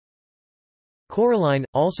Coraline,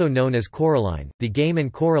 also known as Coraline, The Game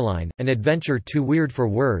and Coraline, An Adventure Too Weird for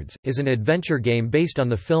Words, is an adventure game based on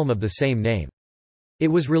the film of the same name. It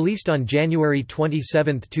was released on January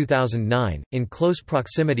 27, 2009, in close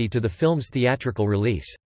proximity to the film's theatrical release.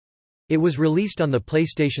 It was released on the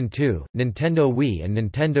PlayStation 2, Nintendo Wii and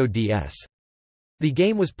Nintendo DS. The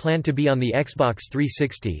game was planned to be on the Xbox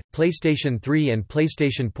 360, PlayStation 3 and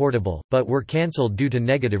PlayStation Portable, but were cancelled due to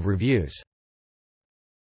negative reviews.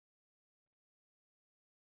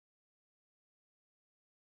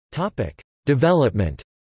 Development.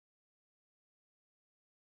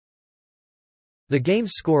 The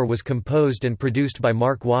game's score was composed and produced by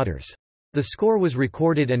Mark Waters. The score was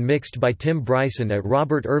recorded and mixed by Tim Bryson at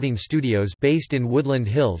Robert Irving Studios based in Woodland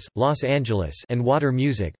Hills, Los Angeles, and Water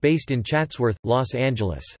Music based in Chatsworth, Los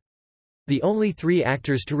Angeles. The only three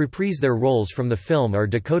actors to reprise their roles from the film are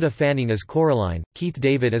Dakota Fanning as Coraline, Keith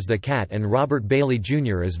David as the Cat and Robert Bailey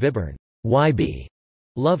Jr. as Vibburn YB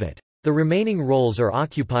Lovett. The remaining roles are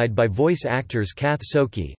occupied by voice actors Kath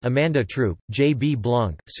Soucie, Amanda Troop, J.B.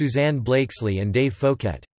 Blanc, Suzanne Blakesley and Dave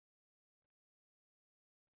Fouquet.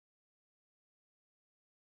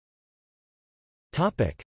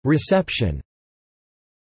 Reception.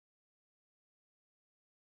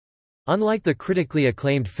 Unlike the critically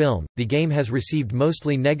acclaimed film, the game has received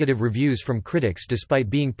mostly negative reviews from critics despite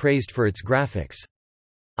being praised for its graphics.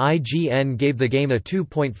 IGN gave the game a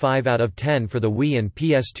 2.5 out of 10 for the Wii and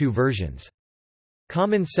PS2 versions.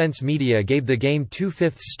 Common Sense Media gave the game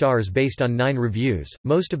 2/5 stars based on 9 reviews,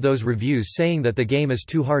 most of those reviews saying that the game is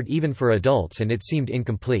too hard even for adults and it seemed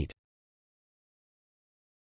incomplete.